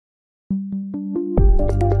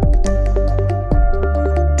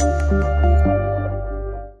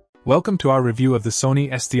Welcome to our review of the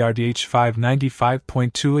Sony STRDH590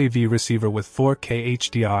 5.2 AV receiver with 4K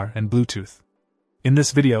HDR and Bluetooth. In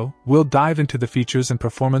this video, we'll dive into the features and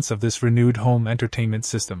performance of this renewed home entertainment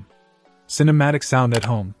system. Cinematic sound at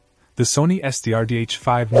home. The Sony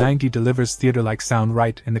STRDH590 delivers theater-like sound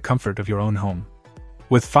right in the comfort of your own home.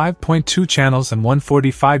 With 5.2 channels and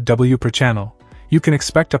 145W per channel, you can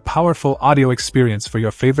expect a powerful audio experience for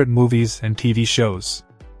your favorite movies and TV shows.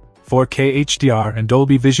 4K HDR and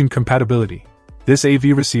Dolby Vision compatibility. This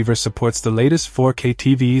AV receiver supports the latest 4K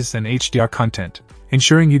TVs and HDR content,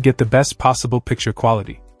 ensuring you get the best possible picture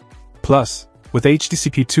quality. Plus, with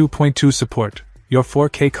HDCP 2.2 support, your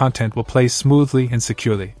 4K content will play smoothly and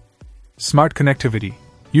securely. Smart connectivity.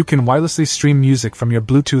 You can wirelessly stream music from your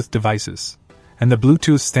Bluetooth devices, and the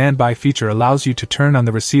Bluetooth standby feature allows you to turn on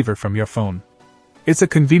the receiver from your phone. It's a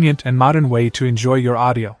convenient and modern way to enjoy your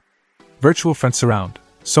audio. Virtual front surround.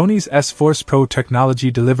 Sony's S-Force Pro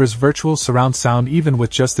technology delivers virtual surround sound even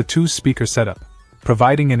with just a two-speaker setup,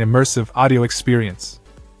 providing an immersive audio experience.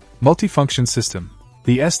 Multifunction system.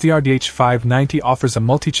 The STRDH590 offers a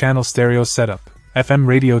multi-channel stereo setup, FM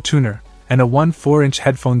radio tuner, and a 1/4-inch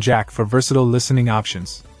headphone jack for versatile listening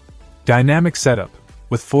options. Dynamic setup.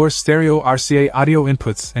 With 4 stereo RCA audio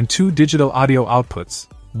inputs and 2 digital audio outputs,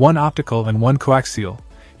 1 optical and 1 coaxial,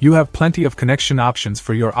 you have plenty of connection options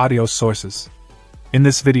for your audio sources. In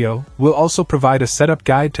this video, we'll also provide a setup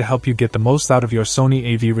guide to help you get the most out of your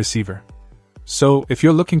Sony AV receiver. So, if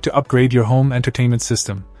you're looking to upgrade your home entertainment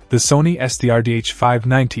system, the Sony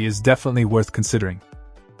STRDH590 is definitely worth considering.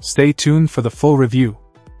 Stay tuned for the full review.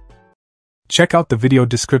 Check out the video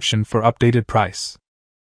description for updated price.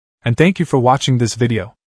 And thank you for watching this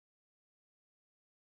video.